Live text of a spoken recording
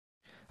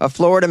A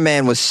Florida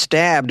man was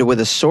stabbed with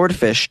a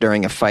swordfish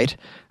during a fight.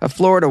 A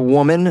Florida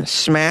woman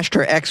smashed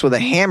her ex with a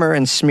hammer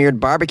and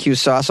smeared barbecue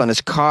sauce on his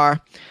car.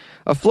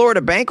 A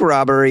Florida bank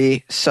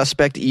robbery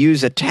suspect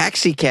used a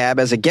taxi cab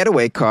as a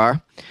getaway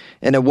car.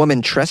 And a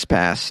woman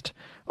trespassed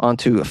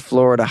onto a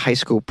Florida high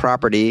school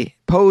property,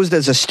 posed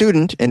as a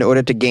student in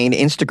order to gain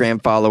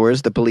Instagram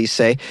followers, the police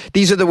say.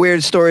 These are the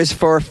weird stories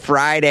for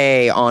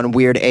Friday on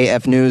Weird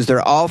AF News.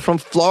 They're all from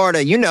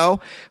Florida. You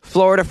know,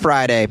 Florida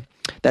Friday.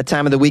 That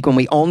time of the week when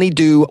we only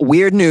do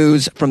weird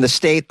news from the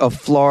state of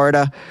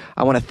Florida.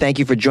 I want to thank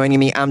you for joining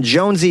me. I'm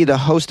Jonesy, the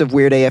host of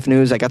Weird AF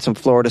News. I got some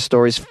Florida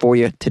stories for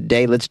you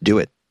today. Let's do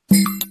it.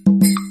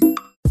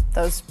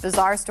 Those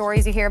bizarre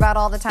stories you hear about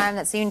all the time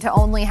that seem to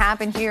only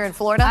happen here in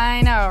Florida.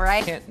 I know,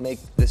 right? Can't make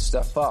this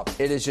stuff up.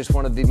 It is just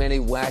one of the many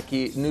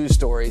wacky news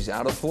stories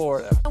out of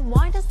Florida.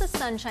 Why does the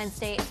Sunshine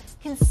State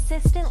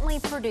consistently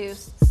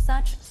produce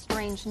such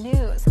strange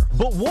news?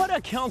 But what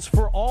accounts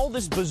for all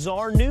this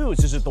bizarre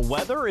news? Is it the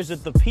weather? Is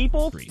it the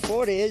people?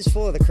 Florida is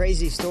full of the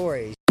crazy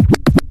stories.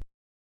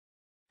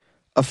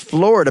 A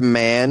Florida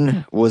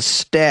man was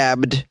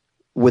stabbed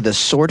with a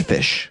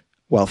swordfish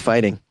while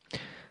fighting.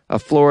 A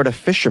Florida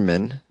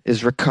fisherman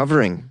is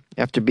recovering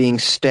after being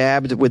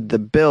stabbed with the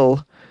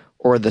bill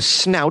or the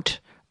snout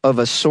of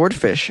a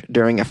swordfish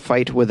during a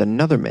fight with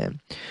another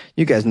man.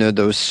 You guys know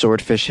those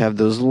swordfish have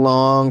those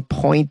long,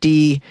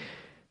 pointy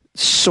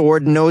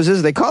sword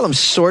noses. They call them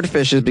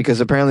swordfishes because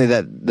apparently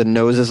that the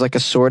nose is like a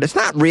sword. It's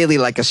not really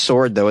like a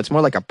sword, though. It's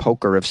more like a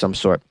poker of some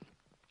sort.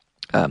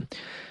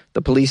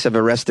 The police have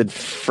arrested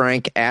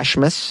Frank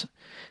Ashmus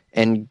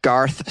and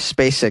Garth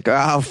Spacek.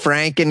 Oh,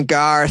 Frank and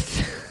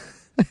Garth.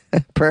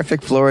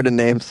 Perfect Florida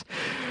names.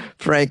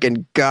 Frank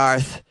and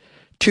Garth.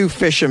 Two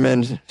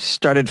fishermen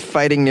started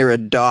fighting near a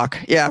dock.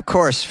 Yeah, of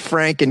course,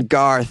 Frank and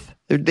Garth.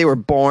 They were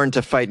born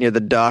to fight near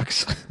the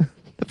docks.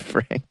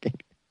 Frank.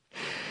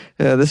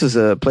 This is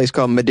a place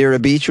called Madeira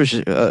Beach, which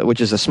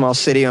is a small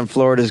city on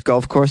Florida's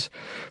Gulf Course.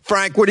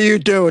 Frank, what are you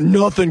doing?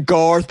 Nothing,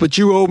 Garth, but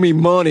you owe me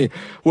money.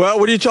 Well,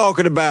 what are you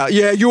talking about?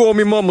 Yeah, you owe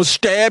me money. I'm going to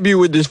stab you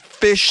with this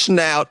fish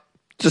snout.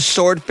 It's a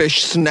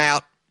swordfish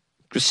snout.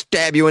 Just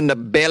stab you in the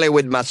belly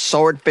with my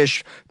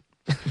swordfish.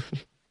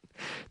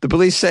 The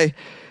police say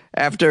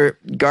after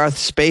Garth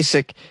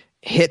Spacek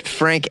hit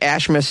Frank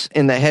Ashmus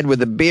in the head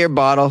with a beer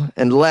bottle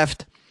and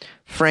left,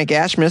 Frank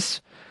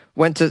Ashmus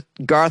went to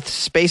Garth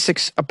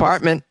Spacek's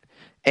apartment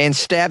and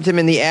stabbed him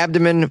in the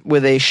abdomen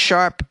with a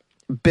sharp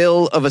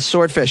bill of a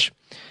swordfish.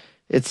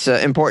 It's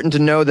important to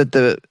know that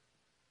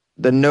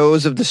the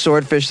nose of the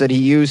swordfish that he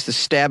used to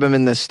stab him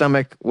in the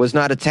stomach was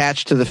not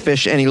attached to the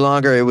fish any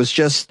longer. It was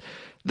just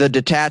the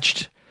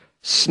detached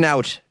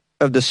snout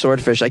of the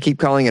swordfish. I keep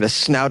calling it a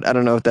snout. I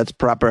don't know if that's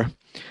proper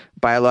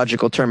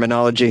biological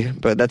terminology,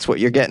 but that's what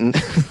you're getting.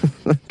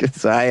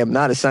 Because I am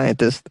not a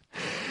scientist.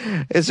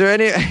 Is there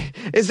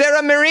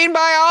a marine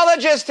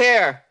biologist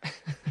here?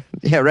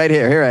 Yeah, right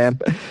here. Here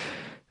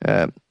I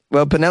am.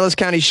 Well, Pinellas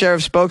County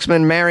Sheriff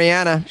spokesman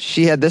Mariana,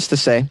 she had this to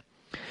say.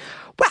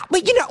 Well,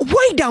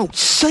 we don't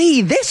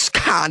see this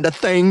kind of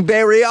thing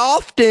very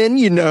often,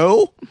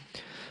 That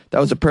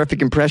was a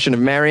perfect impression of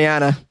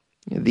Mariana,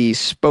 the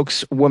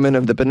spokeswoman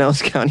of the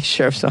Pinellas County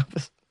Sheriff's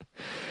Office.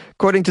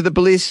 According to the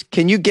police,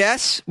 can you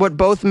guess what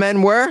both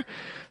men were?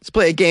 Let's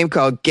play a game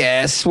called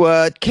Guess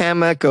What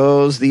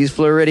Chemicals These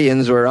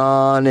Floridians Were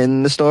On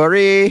in the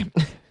Story.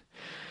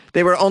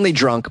 They were only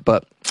drunk,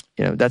 but,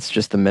 that's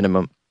just the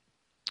minimum.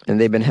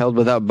 And they've been held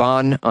without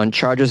bond on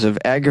charges of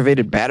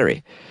aggravated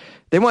battery.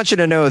 They want you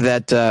to know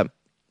that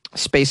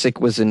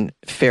Spacek was in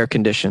fair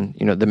condition.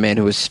 The man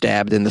who was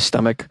stabbed in the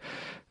stomach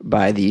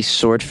by the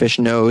swordfish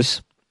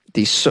nose,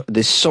 the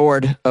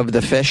sword of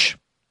the fish.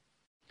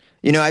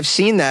 I've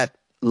seen that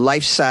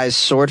life-size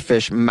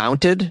swordfish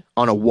mounted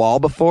on a wall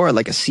before,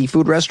 like a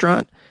seafood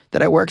restaurant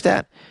that I worked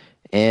at.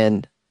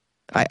 And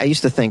I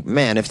used to think,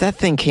 man, if that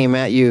thing came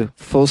at you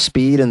full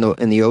speed in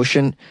the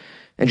ocean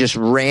and just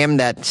rammed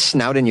that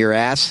snout in your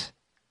ass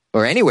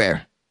or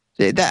anywhere,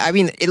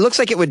 it looks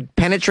like it would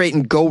penetrate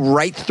and go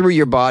right through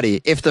your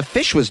body if the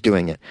fish was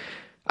doing it.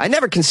 I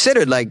never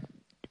considered like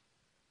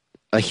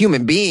a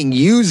human being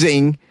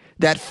using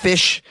that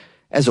fish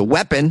as a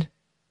weapon.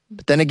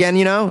 But then again,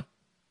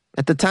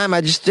 at the time,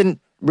 I just didn't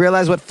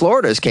realize what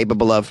Florida is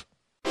capable of.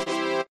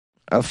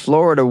 A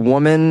Florida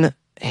woman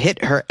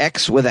hit her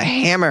ex with a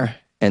hammer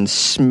and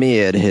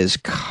smeared his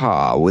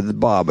car with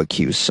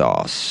barbecue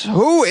sauce.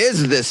 Who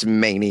is this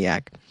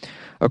maniac?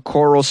 A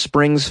Coral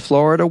Springs,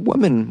 Florida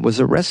woman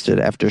was arrested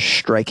after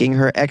striking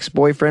her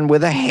ex-boyfriend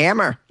with a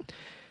hammer.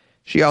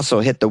 She also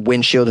hit the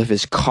windshield of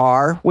his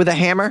car with a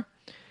hammer.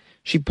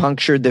 She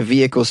punctured the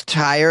vehicle's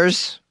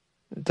tires.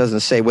 It doesn't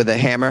say with a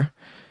hammer.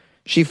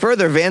 She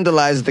further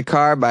vandalized the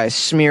car by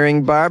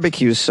smearing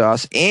barbecue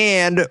sauce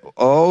and,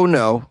 oh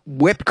no,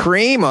 whipped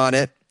cream on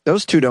it.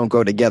 Those two don't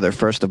go together,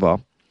 first of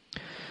all.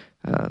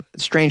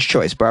 Strange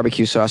choice,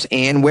 barbecue sauce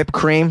and whipped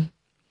cream.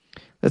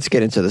 Let's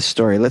get into the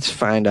story. Let's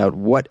find out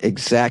what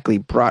exactly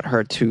brought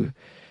her to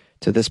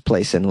this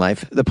place in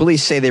life. The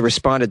police say they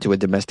responded to a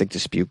domestic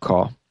dispute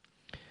call.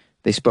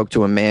 They spoke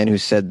to a man who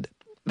said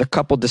the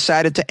couple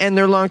decided to end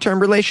their long-term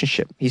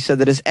relationship. He said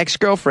that his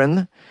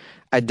ex-girlfriend,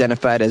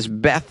 identified as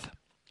Beth,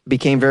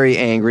 became very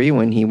angry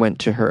when he went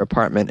to her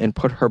apartment and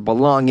put her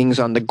belongings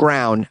on the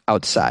ground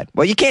outside.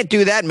 Well, you can't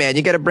do that, man.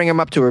 You got to bring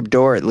them up to her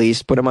door at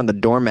least, put them on the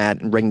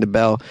doormat and ring the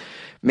bell.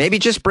 Maybe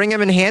just bring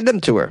them and hand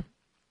them to her.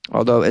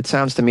 Although it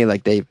sounds to me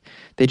like they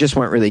just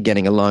weren't really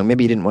getting along.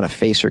 Maybe he didn't want to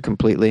face her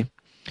completely.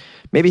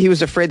 Maybe he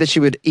was afraid that she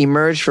would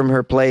emerge from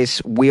her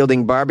place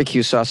wielding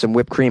barbecue sauce and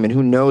whipped cream, and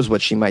who knows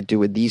what she might do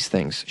with these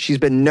things. She's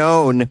been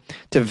known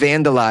to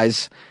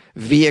vandalize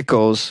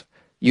vehicles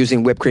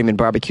using whipped cream and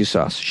barbecue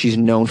sauce. She's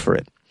known for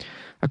it.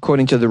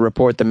 According to the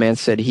report, the man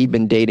said he'd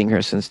been dating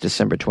her since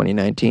December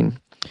 2019.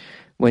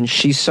 When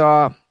she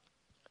saw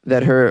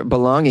that her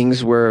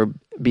belongings were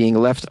being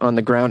left on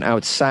the ground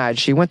outside,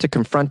 she went to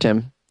confront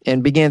him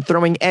and began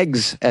throwing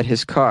eggs at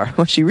his car.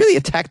 Well, she really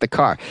attacked the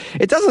car.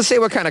 It doesn't say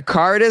what kind of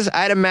car it is.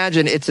 I'd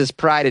imagine it's his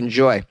pride and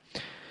joy.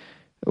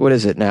 What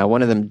is it now?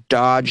 One of them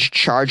Dodge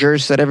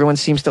Chargers that everyone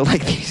seems to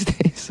like these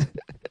days.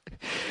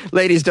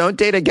 Ladies, don't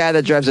date a guy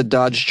that drives a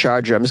Dodge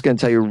Charger. I'm just going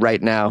to tell you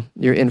right now,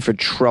 you're in for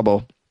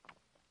trouble.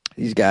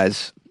 These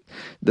guys,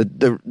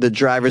 the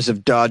drivers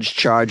of Dodge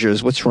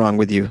Chargers, what's wrong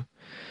with you?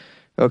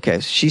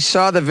 Okay, she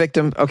saw the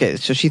victim. Okay,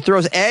 so she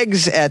throws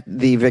eggs at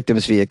the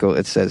victim's vehicle,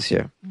 it says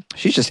here.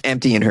 She's just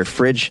emptying her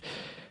fridge,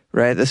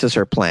 right? This is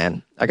her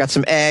plan. I got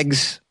some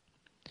eggs.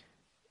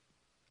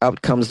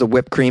 Out comes the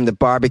whipped cream, the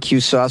barbecue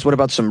sauce. What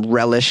about some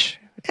relish?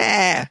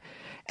 Add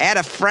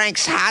a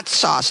Frank's hot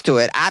sauce to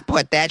it. I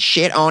put that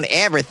shit on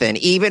everything,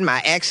 even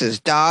my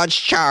ex's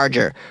Dodge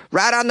Charger.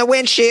 Right on the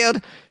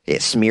windshield.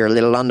 It smear a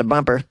little on the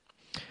bumper.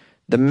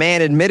 The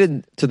man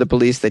admitted to the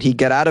police that he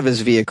got out of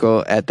his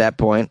vehicle at that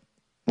point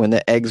when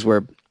the eggs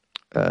were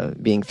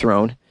being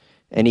thrown,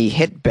 and he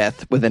hit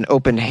Beth with an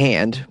open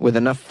hand with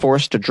enough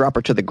force to drop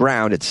her to the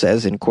ground, it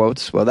says in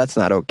quotes. Well, that's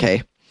not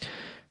okay.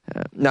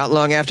 Not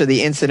long after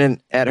the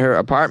incident at her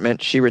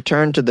apartment, she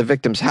returned to the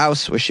victim's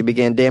house where she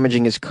began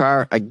damaging his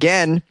car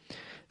again,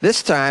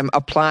 this time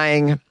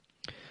applying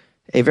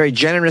a very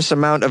generous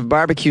amount of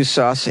barbecue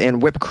sauce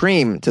and whipped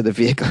cream to the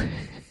vehicle.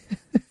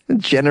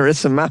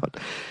 Generous amount.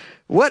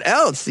 What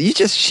else?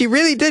 She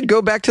really did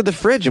go back to the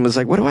fridge and was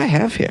like, what do I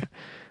have here?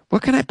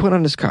 What can I put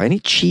on this car? Any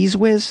Cheese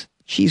Whiz?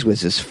 Cheese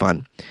Whiz is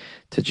fun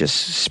to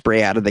just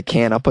spray out of the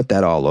can. I'll put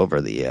that all over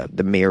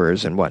the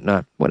mirrors and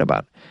whatnot. What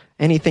about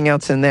anything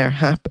else in there?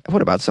 Huh?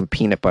 What about some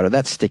peanut butter?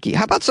 That's sticky.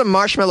 How about some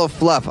marshmallow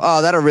fluff?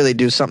 Oh, that'll really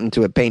do something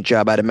to a paint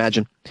job, I'd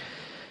imagine.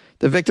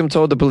 The victim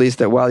told the police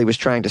that while he was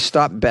trying to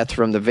stop Beth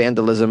from the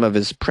vandalism of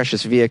his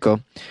precious vehicle,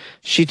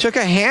 she took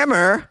a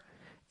hammer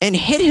and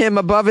hit him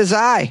above his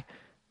eye.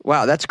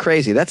 Wow, that's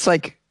crazy. That's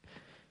like,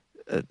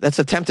 that's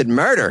attempted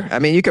murder. I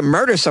mean, you can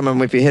murder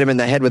someone if you hit him in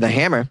the head with a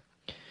hammer.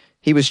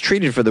 He was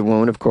treated for the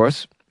wound, of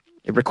course.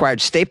 It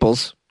required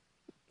staples,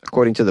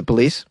 according to the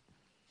police.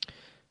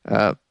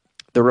 The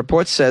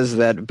report says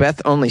that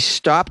Beth only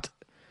stopped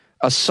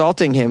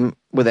assaulting him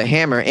with a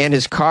hammer and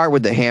his car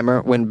with the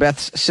hammer when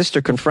Beth's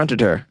sister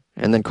confronted her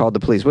and then called the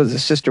police. What, the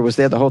sister was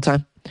there the whole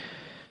time?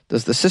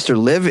 Does the sister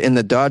live in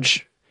the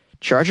Dodge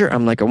Charger?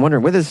 I'm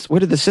wondering, where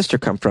did the sister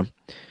come from?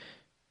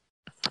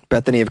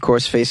 Bethany, of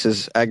course,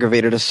 faces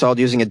aggravated assault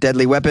using a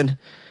deadly weapon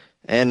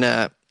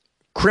and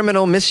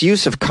criminal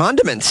misuse of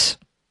condiments.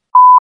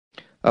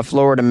 A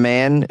Florida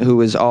man who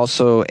is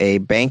also a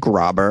bank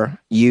robber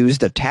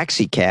used a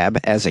taxi cab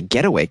as a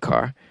getaway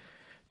car.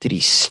 Did he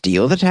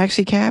steal the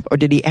taxi cab, or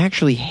did he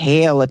actually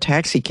hail a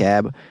taxi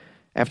cab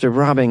after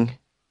robbing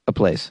a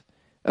place?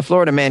 A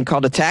Florida man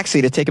called a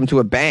taxi to take him to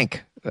a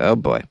bank. Oh,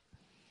 boy.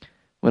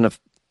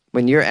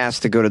 When you're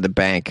asked to go to the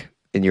bank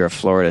and you're a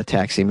Florida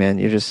taxi man,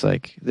 you're just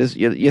like, this.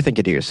 You're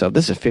thinking to yourself,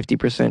 this is a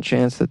 50%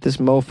 chance that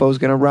this mofo's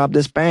going to rob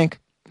this bank.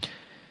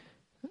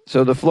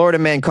 So the Florida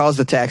man calls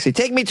the taxi,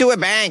 take me to a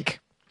bank.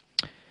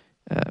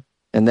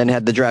 And then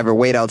had the driver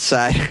wait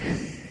outside.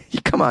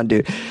 Come on,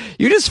 dude.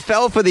 You just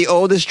fell for the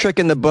oldest trick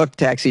in the book,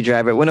 taxi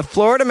driver. When a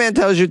Florida man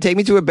tells you, take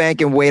me to a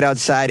bank and wait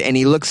outside, and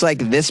he looks like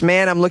this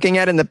man I'm looking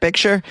at in the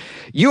picture,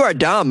 you are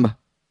dumb.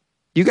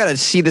 You got to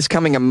see this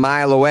coming a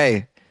mile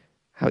away.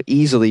 How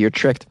easily you're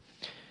tricked.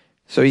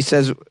 So he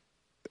says,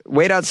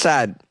 wait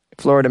outside.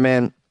 Florida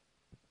man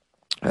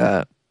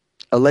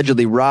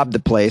allegedly robbed the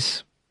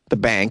place, the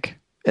bank,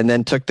 and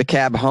then took the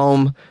cab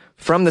home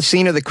from the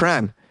scene of the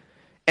crime.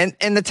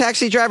 And the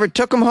taxi driver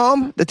took him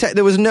home.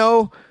 There was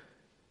no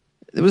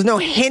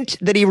hint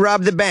that he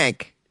robbed the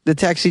bank. The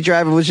taxi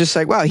driver was just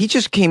like, wow, he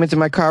just came into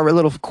my car a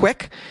little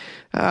quick.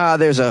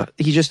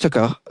 He just took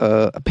a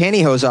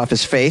pantyhose off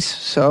his face.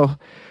 So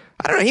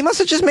I don't know. He must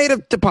have just made a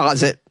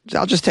deposit.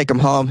 I'll just take him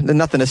home. There's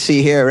nothing to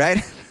see here, right?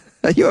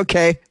 Are you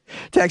okay,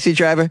 taxi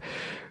driver?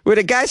 When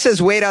a guy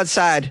says, wait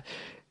outside,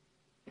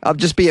 I'll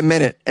just be a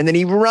minute. And then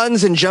he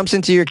runs and jumps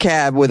into your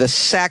cab with a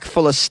sack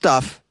full of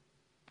stuff.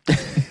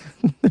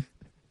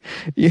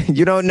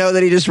 You don't know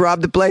that he just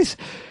robbed the place?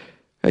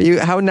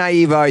 How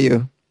naive are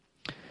you?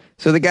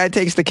 So the guy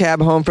takes the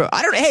cab home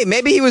hey,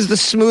 maybe he was the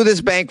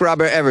smoothest bank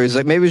robber ever. He's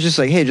like, maybe he's just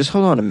like, hey, just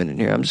hold on a minute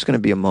here. I'm just going to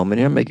be a moment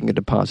here. I'm making a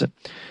deposit.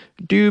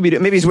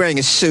 Maybe he's wearing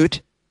a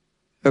suit.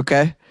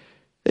 Okay.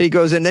 He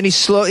goes in, then he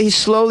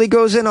slowly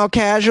goes in all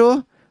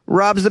casual,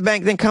 robs the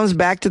bank, then comes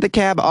back to the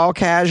cab all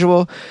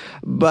casual,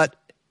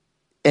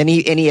 and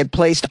he had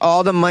placed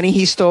all the money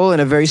he stole in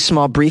a very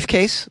small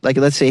briefcase. Like,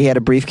 let's say he had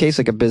a briefcase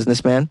like a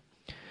businessman,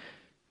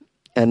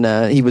 and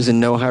he was in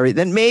no hurry.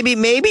 Then maybe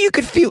you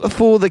could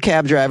fool the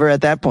cab driver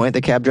at that point.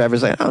 The cab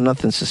driver's like, oh,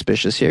 nothing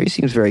suspicious here. He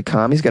seems very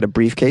calm. He's got a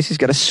briefcase. He's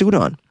got a suit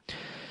on.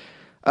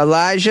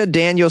 Elijah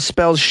Daniel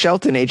Spells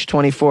Shelton, age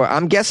 24.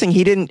 I'm guessing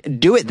he didn't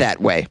do it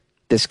that way,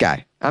 this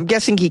guy. I'm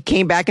guessing he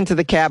came back into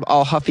the cab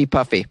all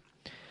huffy-puffy.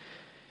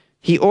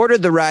 He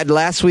ordered the ride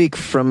last week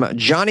from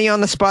Johnny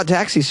on the Spot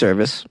taxi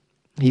service.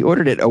 He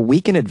ordered it a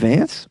week in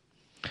advance.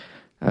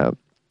 Why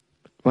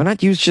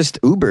not use just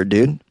Uber,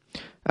 dude?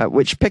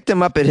 Which picked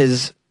him up at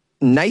his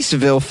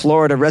Niceville,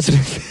 Florida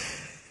residence.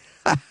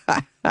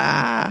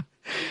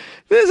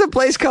 There's a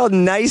place called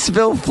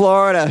Niceville,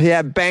 Florida.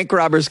 Yeah, bank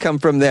robbers come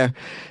from there.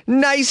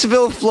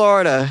 Niceville,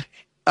 Florida.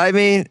 I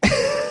mean,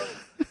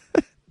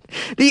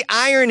 the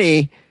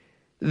irony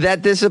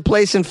that there's a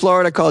place in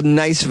Florida called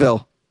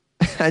Niceville.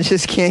 I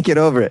just can't get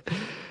over it.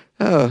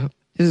 Oh,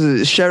 this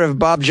is Sheriff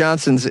Bob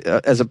Johnson's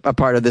as a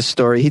part of this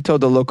story. He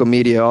told the local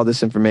media all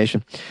this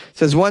information.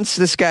 Says once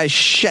this guy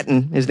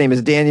Shetton, his name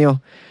is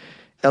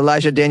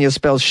Elijah Daniel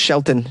Spells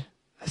Shelton.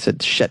 I said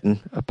Shetton,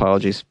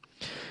 apologies.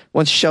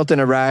 Once Shelton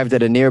arrived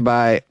at a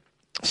nearby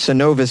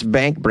Synovus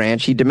Bank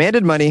branch, he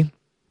demanded money.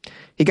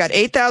 He got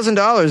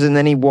 $8,000 and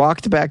then he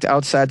walked back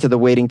outside to the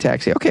waiting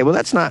taxi. Okay, well,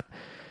 that's not...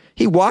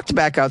 He walked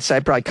back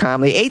outside probably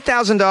calmly.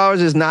 $8,000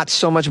 is not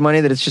so much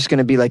money that it's just going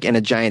to be like in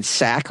a giant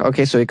sack.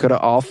 Okay, so he could have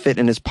all fit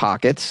in his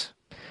pockets.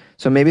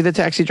 So maybe the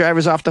taxi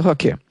driver's off the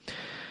hook here.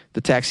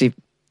 The taxi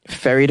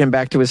ferried him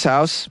back to his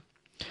house.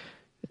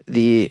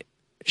 The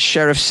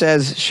Sheriff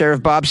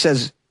Bob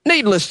says,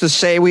 needless to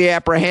say, we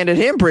apprehended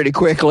him pretty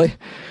quickly.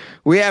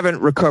 We haven't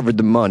recovered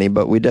the money,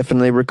 but we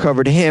definitely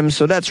recovered him,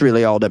 so that's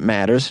really all that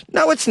matters.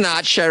 No, it's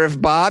not,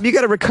 Sheriff Bob. You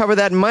got to recover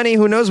that money.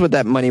 Who knows what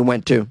that money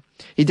went to?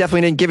 He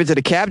definitely didn't give it to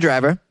the cab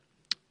driver.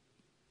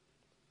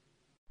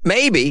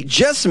 Maybe,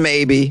 just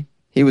maybe,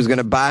 he was going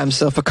to buy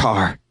himself a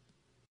car.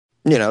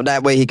 You know,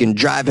 that way he can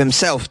drive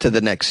himself to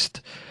the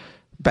next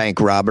bank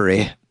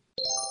robbery.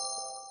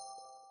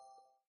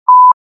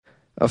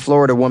 A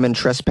Florida woman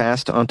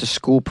trespassed onto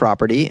school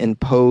property and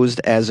posed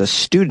as a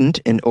student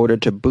in order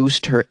to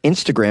boost her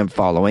Instagram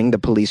following, the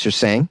police are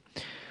saying.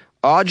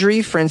 Audrey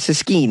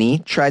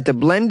Francischini tried to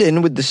blend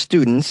in with the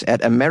students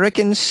at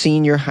American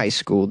Senior High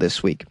School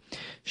this week.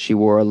 She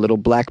wore a little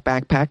black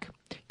backpack,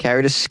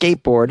 carried a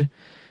skateboard,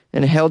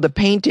 and held a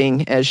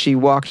painting as she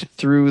walked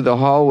through the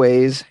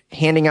hallways,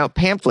 handing out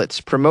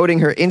pamphlets promoting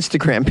her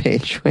Instagram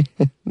page. I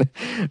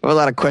have a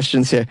lot of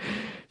questions here.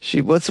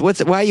 Why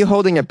are you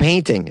holding a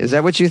painting? Is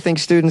that what you think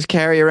students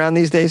carry around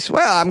these days?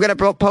 Well, I'm going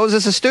to pose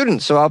as a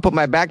student, so I'll put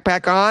my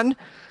backpack on.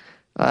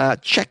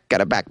 Check,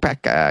 got a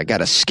backpack, got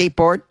a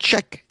skateboard,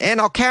 check,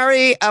 and I'll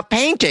carry a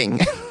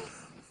painting.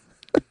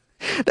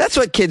 That's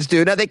what kids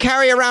do. Now, they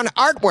carry around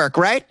artwork,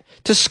 right?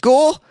 To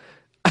school?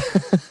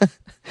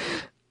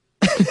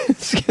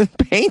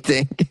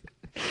 Painting.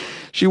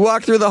 She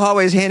walked through the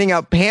hallways handing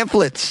out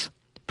pamphlets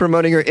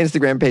promoting her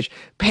Instagram page.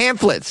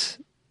 Pamphlets.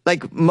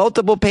 Like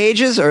multiple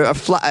pages, or a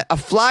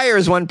flyer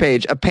is one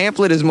page. A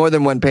pamphlet is more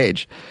than one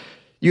page.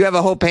 You have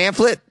a whole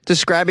pamphlet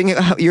describing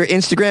your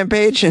Instagram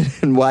page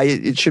and why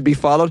it should be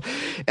followed.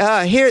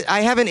 Here,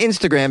 I have an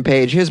Instagram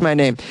page. Here's my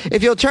name.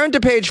 If you'll turn to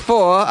page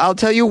 4, I'll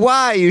tell you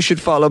why you should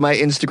follow my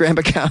Instagram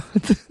account.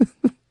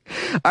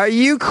 Are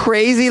you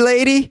crazy,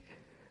 lady?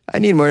 I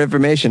need more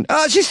information.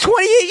 Oh, she's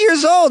 28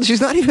 years old.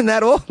 She's not even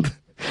that old.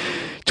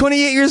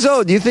 28 years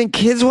old. Do you think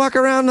kids walk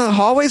around the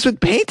hallways with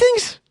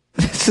paintings?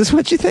 This is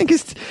what you think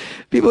is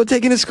people are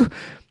taking to school.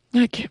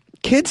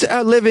 Kids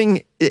are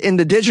living in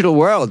the digital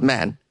world,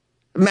 man.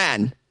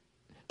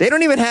 They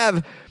don't even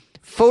have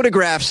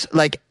photographs,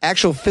 like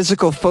actual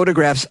physical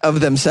photographs of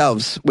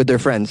themselves with their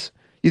friends.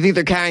 You think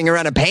they're carrying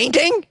around a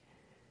painting?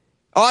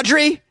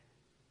 Audrey.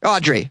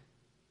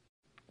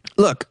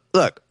 Look.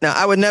 Now,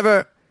 I would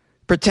never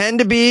pretend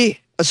to be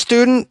a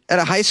student at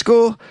a high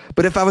school,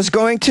 but if I was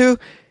going to,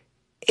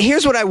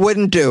 here's what I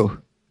wouldn't do.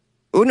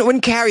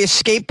 Wouldn't carry a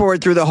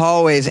skateboard through the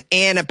hallways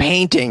and a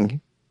painting.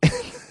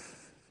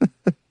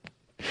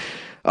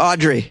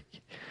 Audrey.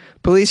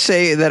 Police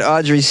say that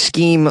Audrey's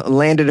scheme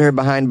landed her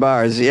behind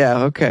bars.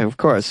 Yeah, okay, of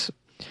course.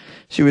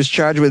 She was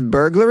charged with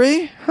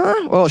burglary?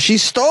 Huh? Well, she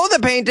stole the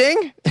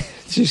painting.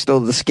 She stole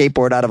the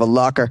skateboard out of a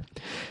locker.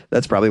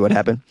 That's probably what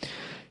happened.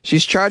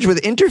 She's charged with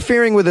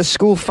interfering with a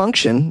school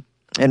function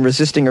and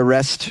resisting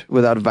arrest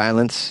without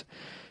violence.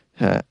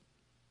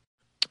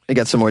 I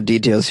got some more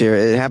details here.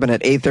 It happened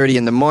at 8:30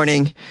 in the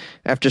morning.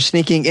 After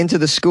sneaking into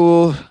the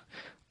school,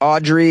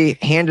 Audrey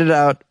handed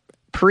out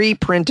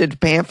pre-printed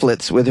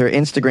pamphlets with her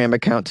Instagram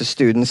account to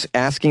students,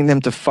 asking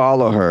them to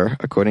follow her,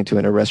 according to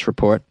an arrest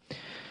report.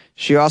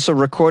 She also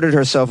recorded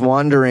herself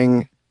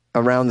wandering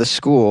around the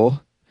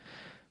school.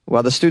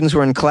 While the students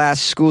were in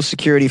class, school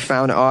security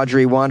found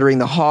Audrey wandering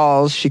the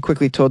halls. She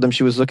quickly told them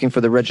she was looking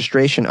for the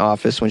registration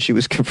office when she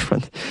was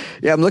confronted.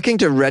 Yeah, I'm looking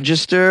to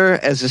register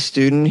as a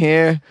student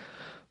here.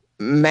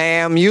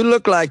 Ma'am, you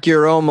look like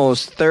you're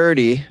almost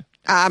 30.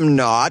 I'm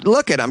not.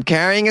 Look I'm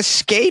carrying a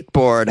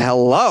skateboard.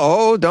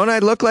 Hello? Don't I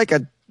look like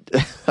a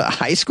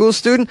high school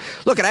student?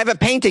 Look, I have a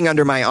painting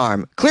under my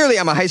arm. Clearly,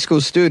 I'm a high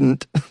school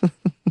student.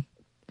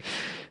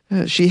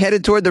 She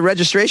headed toward the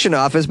registration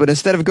office, but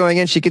instead of going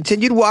in, she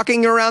continued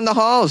walking around the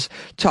halls,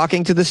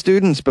 talking to the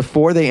students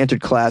before they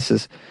entered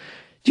classes.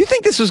 Do you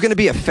think this was going to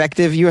be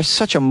effective? You are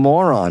such a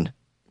moron.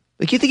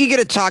 Like, you think you're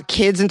going to talk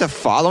kids into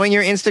following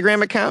your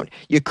Instagram account?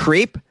 You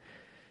creep.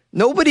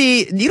 You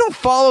don't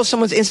follow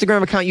someone's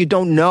Instagram account you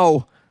don't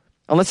know,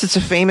 unless it's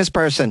a famous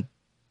person.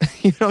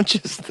 You don't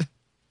just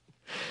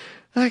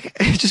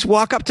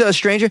walk up to a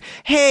stranger.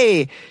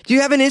 Hey, do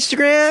you have an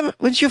Instagram?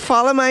 Wouldn't you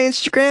follow my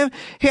Instagram?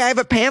 Hey, I have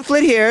a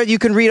pamphlet here. You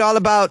can read all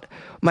about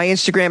my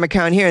Instagram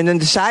account here and then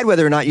decide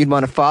whether or not you'd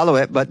want to follow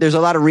it. But there's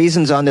a lot of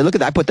reasons on there. Look at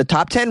that. I put the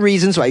top 10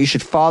 reasons why you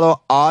should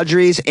follow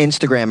Audrey's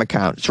Instagram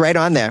account. It's right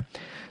on there.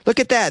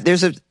 Look at that.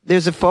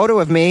 There's a photo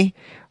of me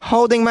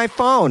holding my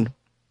phone.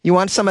 You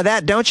want some of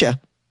that, don't you?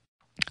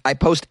 I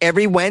post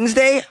every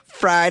Wednesday,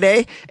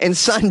 Friday, and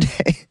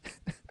Sunday.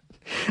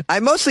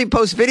 I mostly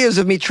post videos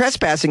of me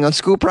trespassing on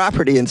school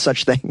property and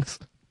such things.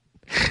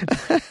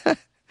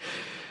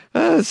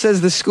 It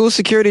says the school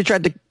security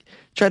tried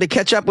to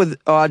catch up with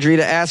Audrey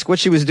to ask what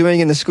she was doing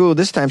in the school.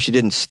 This time she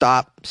didn't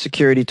stop.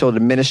 Security told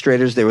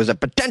administrators there was a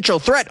potential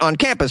threat on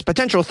campus.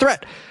 Potential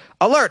threat.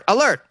 Alert,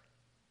 alert.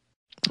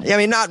 I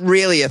mean, not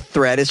really a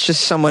threat. It's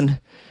just someone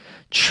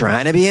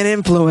trying to be an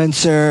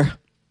influencer.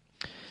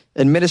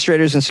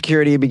 Administrators and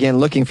security began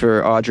looking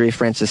for Audrey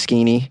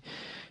Franceschini.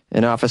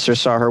 An officer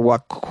saw her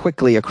walk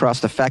quickly across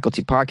the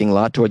faculty parking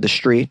lot toward the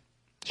street.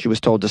 She was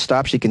told to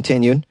stop. She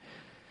continued.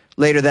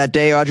 Later that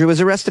day, Audrey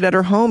was arrested at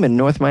her home in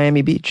North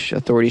Miami Beach.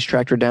 Authorities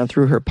tracked her down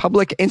through her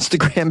public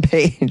Instagram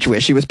page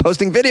where she was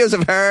posting videos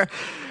of her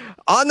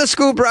on the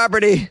school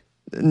property,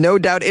 no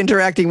doubt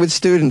interacting with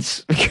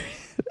students.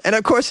 And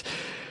of course,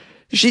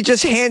 she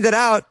just handed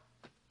out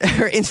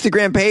her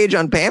Instagram page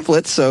on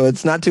pamphlets, so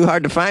it's not too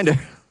hard to find her.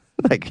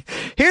 Like,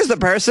 here's the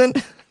person.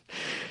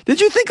 Did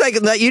you think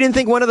that you didn't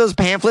think one of those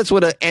pamphlets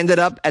would have ended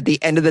up at the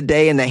end of the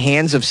day in the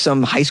hands of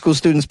some high school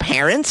student's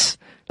parents?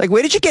 Like,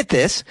 where did you get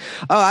this?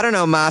 Oh, I don't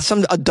know, Ma.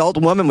 Some adult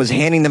woman was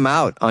handing them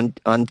out on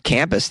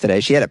campus today.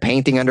 She had a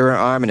painting under her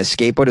arm and a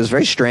skateboard. It was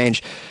very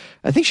strange.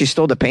 I think she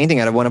stole the painting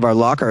out of one of our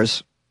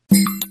lockers.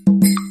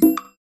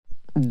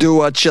 Do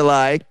what you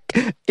like.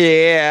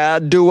 Yeah,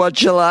 do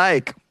what you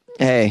like.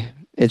 Hey,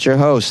 it's your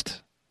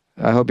host.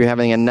 I hope you're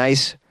having a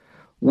nice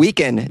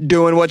weekend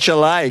doing what you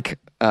like.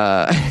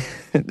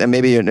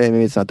 Maybe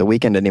it's not the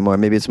weekend anymore.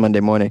 Maybe it's Monday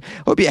morning.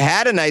 Hope you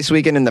had a nice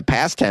weekend in the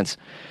past tense.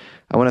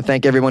 I want to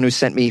thank everyone who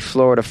sent me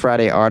Florida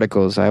Friday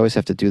articles. I always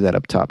have to do that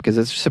up top because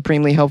it's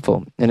supremely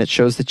helpful and it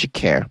shows that you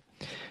care.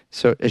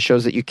 So it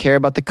shows that you care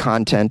about the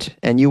content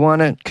and you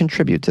want to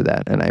contribute to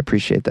that. And I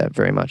appreciate that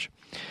very much.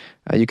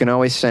 You can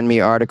always send me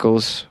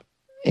articles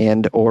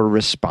and or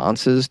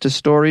responses to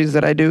stories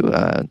that I do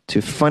to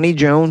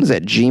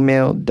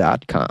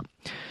funnyjones@gmail.com.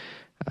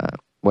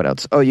 What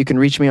else? Oh, you can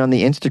reach me on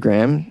the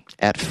Instagram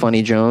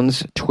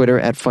 @funnyjones, Twitter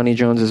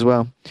 @funnyjones as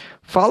well.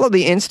 Follow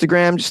the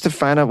Instagram just to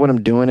find out what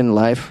I'm doing in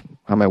life,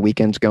 how my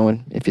weekend's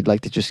going, if you'd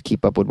like to just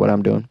keep up with what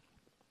I'm doing.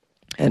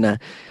 And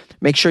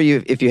make sure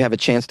if you have a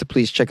chance to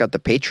please check out the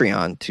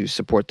Patreon to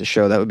support the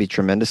show. That would be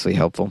tremendously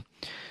helpful.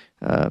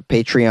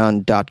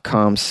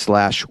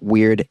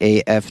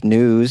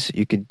 Patreon.com/WeirdAFNews.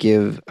 You could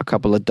give a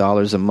couple of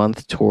dollars a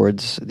month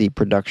towards the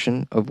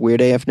production of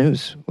Weird AF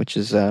News, which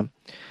is a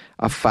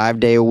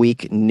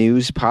 5-day-a-week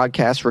news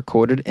podcast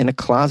recorded in a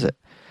closet.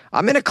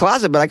 I'm in a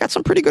closet, but I got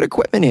some pretty good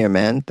equipment here,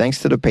 man. Thanks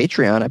to the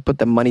Patreon, I put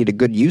the money to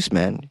good use,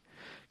 man.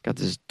 Got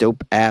this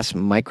dope-ass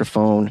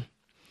microphone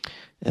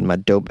and my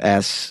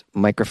dope-ass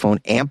microphone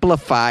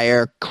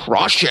amplifier,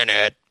 crushing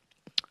it.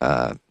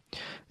 And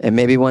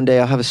maybe one day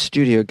I'll have a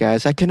studio,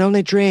 guys. I can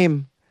only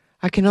dream.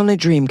 I can only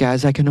dream,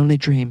 guys. I can only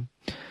dream.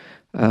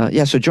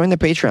 So join the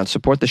Patreon.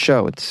 Support the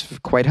show. It's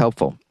quite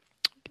helpful.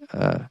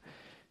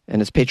 And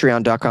it's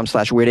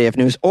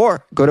patreon.com/WeirdAFNews,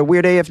 or go to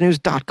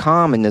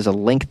WeirdAFNews.com and there's a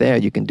link there.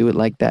 You can do it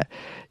like that.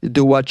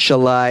 Do what you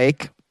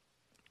like.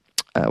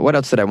 What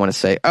else did I want to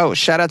say? Oh,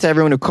 shout out to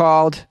everyone who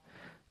called.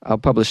 I'll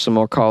publish some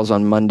more calls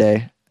on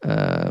Monday.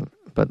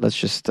 But let's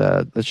just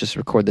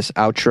record this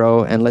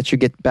outro and let you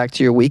get back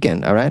to your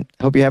weekend. All right.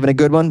 Hope you're having a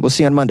good one. We'll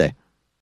see you on Monday.